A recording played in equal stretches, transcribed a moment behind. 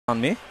On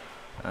me?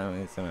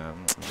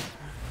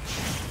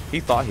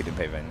 He thought he didn't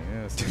pay venue.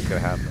 It was gonna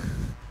happen.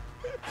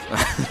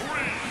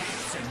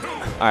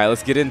 All right,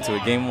 let's get into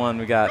it. Game 1,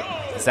 we got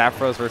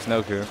Zaphros versus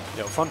Noku.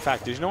 Yo, fun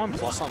fact, did you know I'm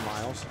plus on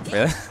Miles?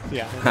 Really?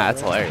 Yeah. That's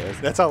hilarious.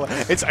 That's all.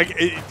 It's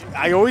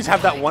I always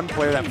have that one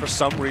player that for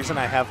some reason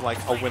I have like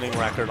a winning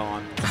record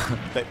on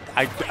that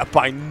I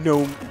by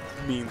no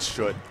means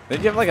should. Did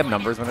you have like a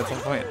numbers win at some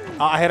point?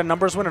 I had a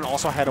numbers win and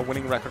also had a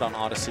winning record on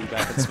Odyssey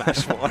back in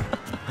Smash 4. All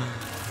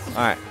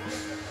right.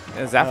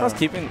 Zaphros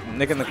keeping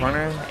Nick in the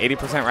corner,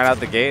 80% right out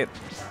the gate.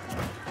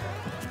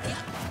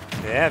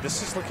 Yeah,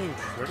 this is looking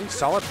pretty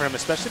solid for him,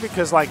 especially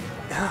because, like,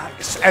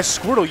 as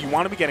Squirtle, you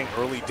want to be getting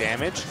early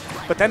damage,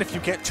 but then if you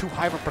get too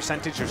high of a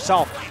percentage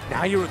yourself,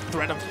 now you're at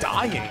threat of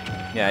dying.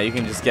 Yeah, you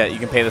can just you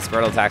can pay the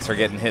Squirtle attacks for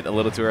getting hit a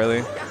little too early.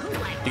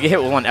 You get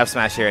hit with one F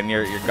smash here and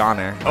you're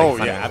goner. Like, oh,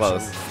 yeah,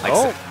 absolutely.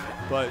 Like,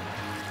 but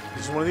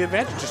this is one of the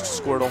advantages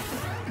to Squirtle.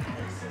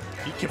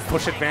 He can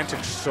push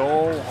advantage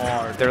so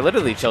hard. They're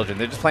literally children.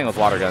 They're just playing with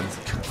water guns.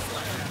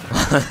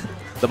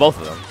 The both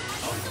of them.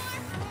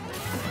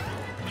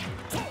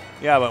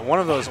 Yeah, but one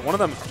of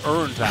them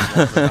earned that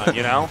water gun,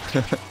 you know?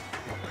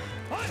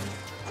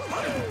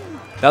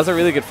 That was a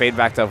really good fade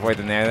back to avoid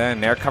the Nair there.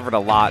 Nair covered a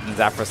lot, and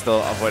Zaphros still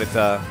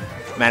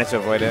managed to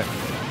avoid it.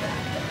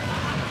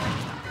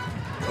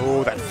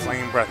 Oh, that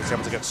flame breath is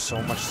able to get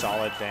so much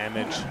solid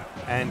damage.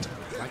 And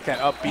like that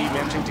up B,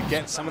 managing to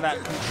get some of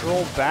that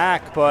control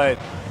back, but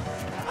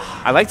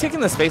I like taking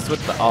the space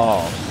with the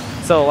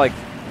so like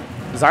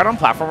Zardon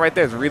platform right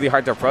there is really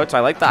hard to approach. I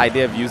like the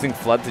idea of using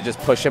Flood to just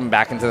push him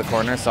back into the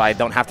corner so I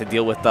don't have to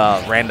deal with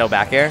the rando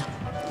back air.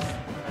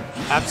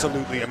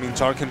 Absolutely. I mean,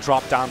 Zard can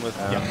drop down with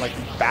like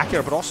back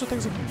air, but also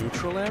things like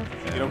neutral air.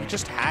 You know, he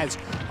just has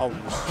a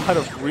lot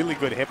of really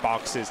good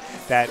hitboxes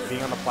that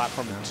being on the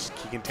platform,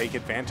 he can take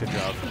advantage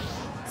of.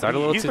 Zard a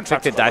little too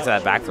quick to die to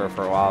that back throw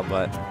for a while,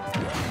 but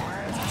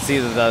see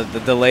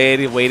the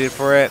delay, waited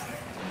for it.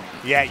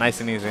 Yeah, nice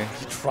and easy.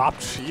 He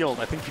dropped shield.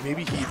 I think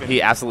maybe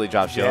he absolutely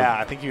dropped shield. Yeah,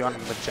 I think he got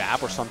him the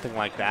jab or something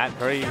like that.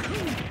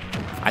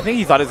 I think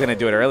he thought he was going to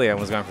do it earlier and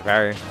was going for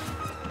parry.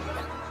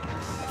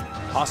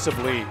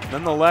 Possibly.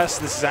 Nonetheless,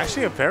 this is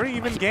actually a very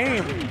even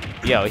game.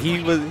 Yo,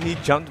 he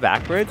jumped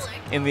backwards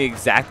in the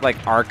exact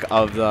like arc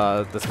of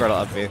the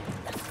Squirtle up B.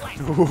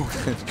 Ooh,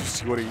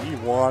 see what he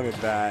wanted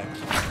that.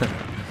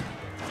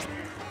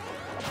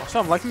 Also,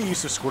 I'm liking the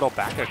use of Squirtle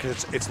back there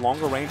because it's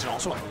longer range and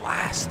also it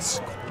lasts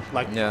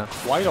like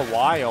quite a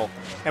while.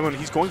 And when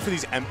he's going for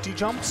these empty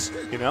jumps,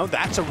 you know,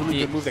 that's a really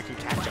good move that can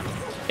catch him.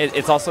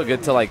 It's also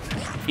good to, like,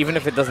 even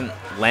if it doesn't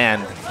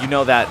land, you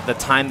know that the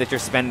time that you're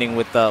spending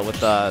with the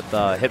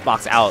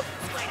hitbox out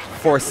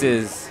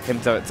forces him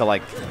to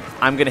like,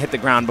 I'm gonna hit the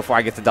ground before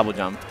I get to double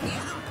jump.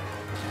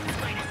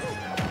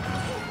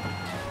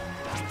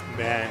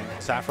 Man,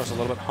 Zaphros a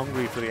little bit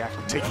hungry for the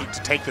action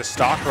to take the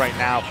stock right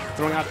now,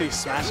 throwing out these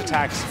smash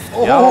attacks.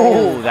 Oh,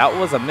 yo, that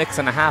was a mix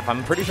and a half.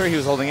 I'm pretty sure he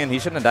was holding in. He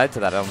shouldn't have died to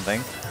that, I don't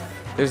think.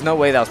 There's no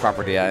way that was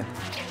proper DI.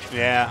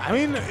 Yeah, I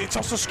mean, it's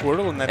also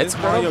Squirtle, and that is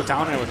Mario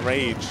down there with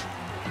Rage.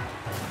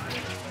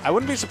 I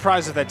wouldn't be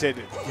surprised if that did,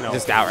 you know,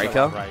 just outright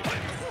kill. Right.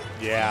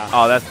 Yeah.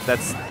 Oh, that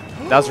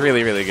was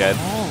really, really good.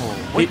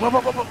 Oh, wait,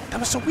 that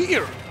was so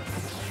weird.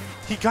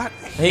 He got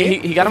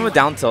he got him with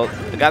down tilt.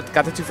 Got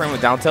the 2-frame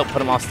with down tilt, put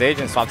him off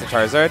stage, and swapped to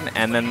Charizard.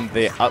 And then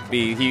the up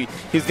B, he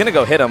was gonna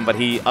go hit him, but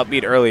he up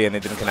B'd early and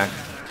it didn't connect.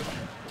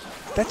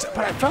 But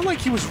I felt like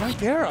he was right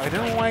there. I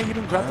don't know why he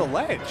didn't grab the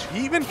ledge.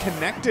 He even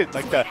connected,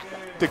 like the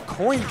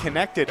coin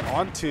connected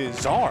onto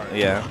Zard.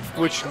 Yeah.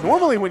 Which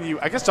normally when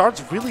I guess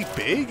Zard's really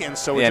big, and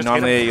so it just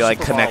normally you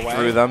like connect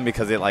through them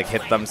because it like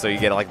hit them, so you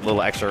get like a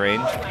little extra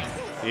range.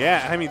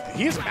 Yeah, I mean,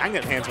 he has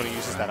magnet hands when he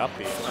uses that up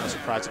B. I'm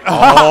surprised.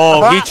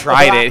 Oh, he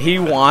tried it. He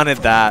wanted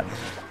that.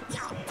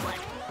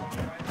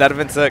 That'd have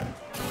been sick.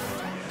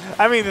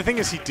 I mean, the thing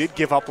is, he did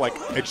give up like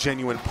a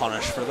genuine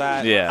punish for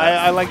that. Yeah.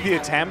 I like the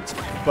attempt,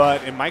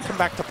 but it might come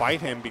back to bite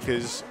him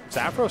because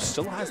Zaphros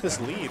still has this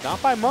lead. Not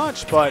by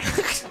much, but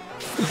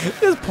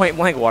this point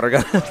blank water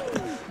gun.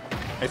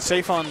 It's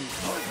safe on.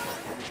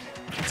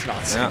 It's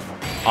not safe.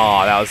 Yeah.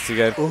 Oh, that was too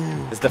good.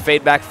 Ooh. It's the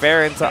fade back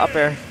fair into up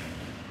air.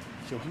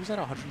 Yo, he was at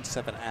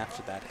 107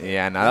 after that.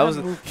 Yeah, no, that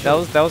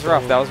was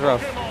rough. That was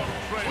rough.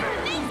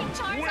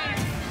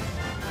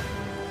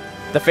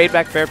 The fade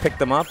back fair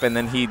picked him up, and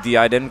then he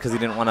DI'd in because he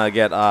didn't want to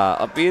get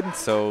up B'd,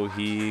 so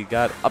he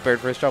got up aired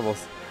for his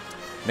troubles.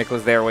 Nick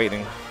was there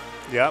waiting.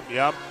 Yep.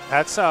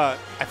 That's I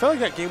felt like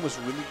that game was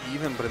really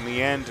even, but in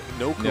the end,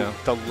 Noku,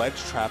 the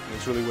ledge trapping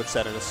is really what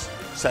set him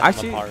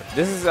apart.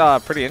 This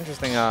is pretty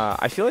interesting.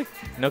 I feel like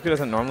Noku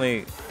doesn't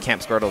normally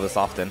camp Squirtle this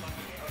often.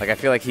 Like, I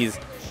feel like he's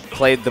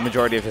played the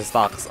majority of his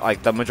stocks,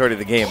 like the majority of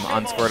the game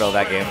on Squirtle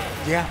that game.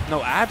 Yeah,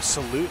 no,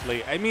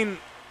 absolutely. I mean,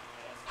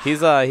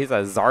 he's a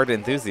Zard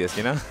enthusiast,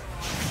 you know?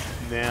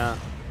 Yeah.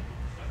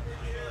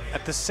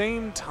 At the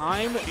same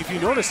time, if you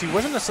notice, he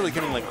wasn't necessarily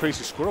getting like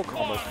crazy Squirtle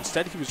combos.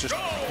 Instead, he was just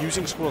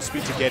using Squirtle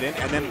speed to get in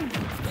and then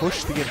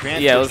push the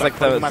advantage. Yeah, it was like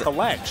the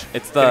ledge.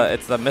 It's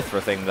the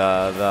Mithra thing.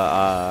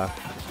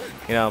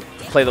 You know,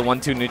 play the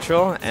 1-2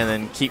 neutral and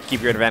then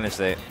keep your advantage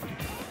state.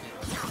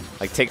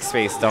 Like, take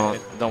space. Don't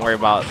worry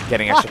about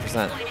getting extra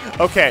percent.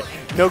 Okay,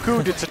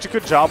 Noku did such a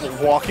good job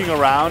walking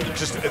around,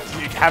 just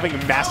having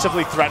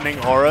massively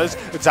threatening auras,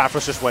 that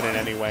Zaphros just went in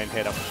anyway and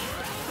hit him.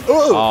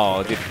 Ooh.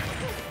 Oh, dude.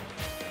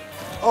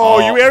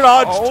 Oh, you air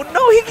dodged. Oh,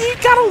 no, he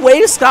got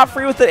away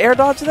scot-free with the air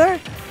dodge there.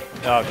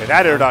 Okay,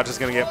 that air dodge is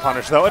going to get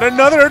punished, though. And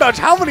another air dodge.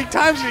 How many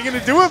times are you going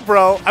to do it,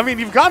 bro? I mean,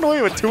 you've gotten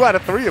away with 2 out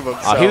of 3 of them.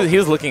 So. He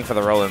was looking for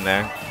the roll in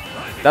there.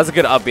 That was a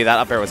good up B. That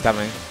up air was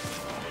coming.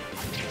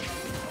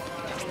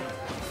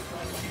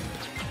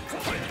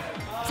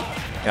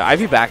 Yeah,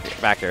 Ivy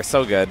back air,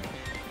 so good.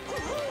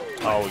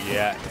 Oh,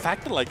 yeah. The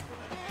fact that, like,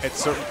 at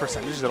certain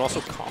percentages, it also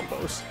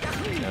combos.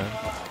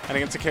 Yeah. And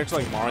against a character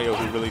like Mario,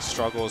 who really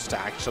struggles to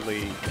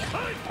actually,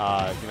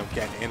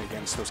 get in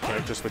against those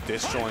characters with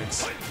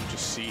disjoints, you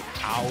just see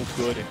how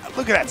good.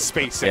 Look at that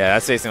spacing. Yeah,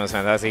 that spacing was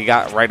fantastic. He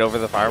got right over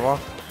the fireball.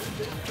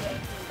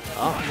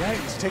 Oh, yeah,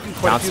 he's taking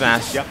quite Down a few.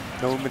 smash. Yep,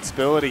 no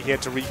invincibility. He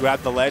had to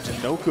re-grab the ledge, and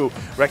Noku,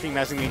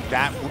 recognizing the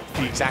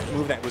exact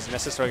move that was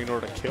necessary in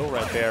order to kill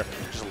right there,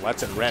 just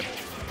lets it rip.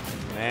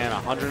 Man,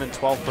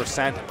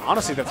 112%.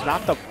 Honestly, that's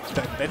not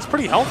that's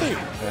pretty healthy.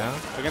 Yeah.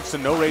 Against a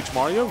no-rage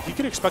Mario, he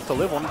could expect to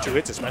live 1 or 2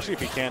 hits, especially if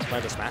he can't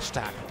land a smash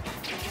attack.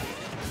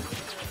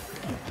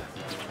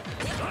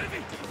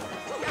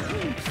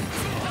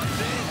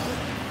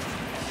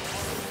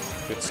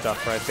 Good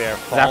stuff right there.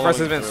 Zaphros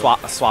has been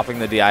swapping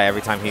the DI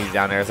every time he's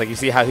down there. It's like you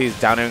see how he's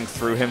down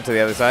through him to the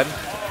other side.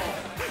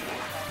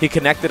 He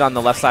connected on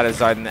the left side of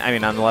Zarden, I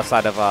mean on the left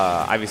side of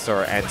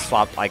Ivysaur and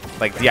swapped like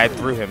DI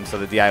through him, so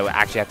the DI would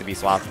actually have to be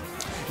swapped.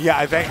 Yeah,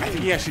 I think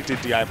he actually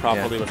did DI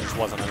properly, but it just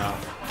wasn't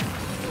enough.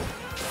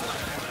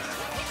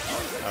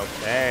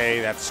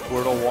 Okay, that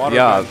Squirtle water.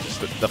 Yeah,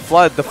 the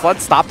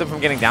flood stopped him from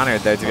getting down there,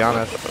 to be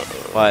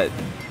honest. But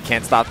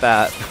can't stop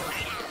that.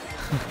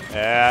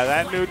 Yeah,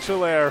 that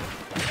neutral air.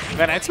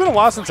 Man, it's been a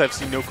while since I've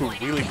seen Noku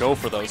really go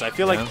for those. I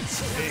feel like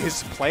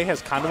his play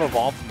has kind of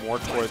evolved more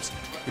towards,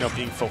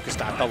 being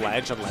focused at the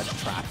ledge and ledge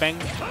trapping.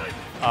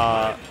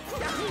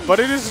 But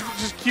it is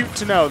just cute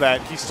to know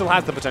that he still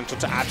has the potential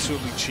to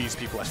absolutely cheese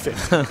people at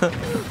 50.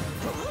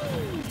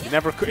 You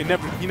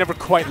never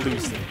quite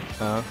lose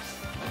them.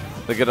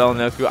 The good old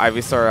Noku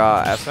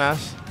Ivysaur F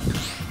smash.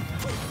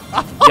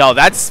 Yo,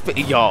 that's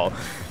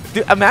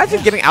dude,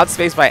 imagine getting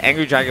outspaced by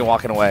Angry Dragon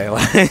walking away.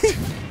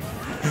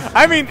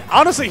 I mean,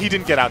 honestly, he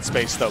didn't get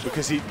outspaced though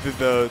because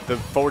the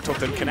forward tilt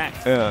didn't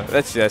connect. Yeah,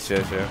 that's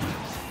true.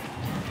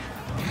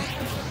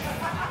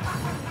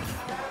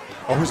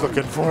 Always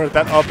looking for it.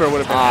 That upper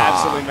would have been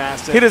absolutely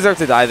massive. He deserved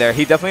to die there.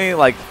 He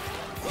definitely,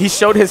 he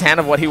showed his hand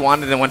of what he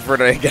wanted and went for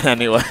it again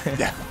anyway.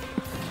 Yeah.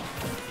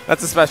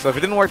 That's a special. If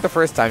it didn't work the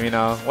first time,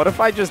 what if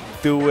I just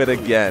do it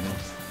again?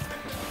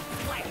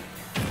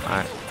 All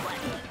right.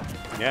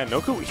 Yeah,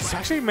 Noku, he's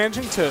actually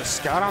managing to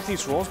scout out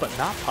these rolls, but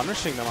not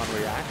punishing them on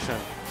reaction.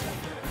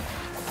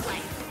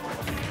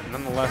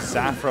 Nonetheless,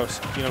 Zaphros,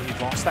 he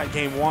lost that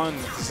game 1.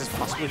 This is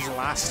possibly his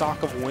last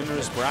stock of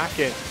winner's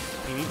bracket.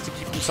 He needs to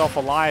keep himself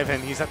alive,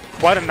 and he's at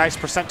quite a nice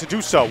percent to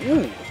do so.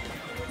 Ooh.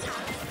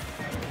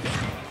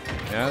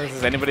 Yeah, this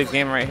is anybody's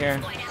game right here.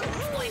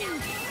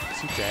 Is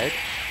he dead?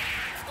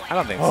 I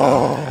don't think so.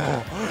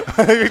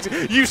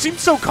 Oh. You seemed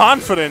so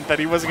confident that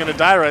he wasn't going to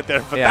die right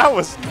there, but that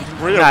was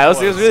real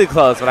close. It was really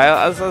close, but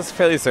I was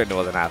fairly certain it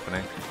wasn't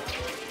happening.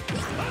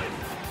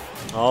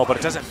 Oh, but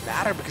it doesn't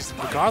matter because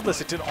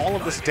regardless, it did all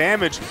of this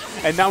damage.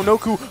 And now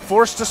Noku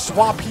forced to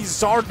swap. He's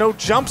Zard, no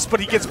jumps, but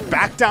he gets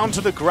back down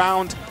to the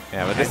ground.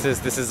 Yeah, but this is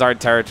Zard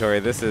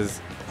territory. This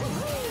is...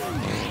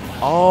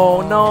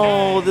 Oh,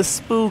 no, the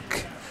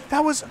spook.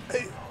 That was...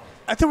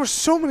 there were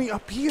so many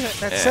up here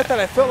that said that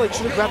I felt like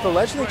should have grabbed the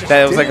ledge. And they just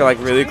that was like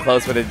really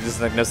close, but it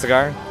just no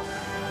cigar.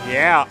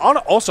 Yeah.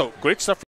 Also, great stuff.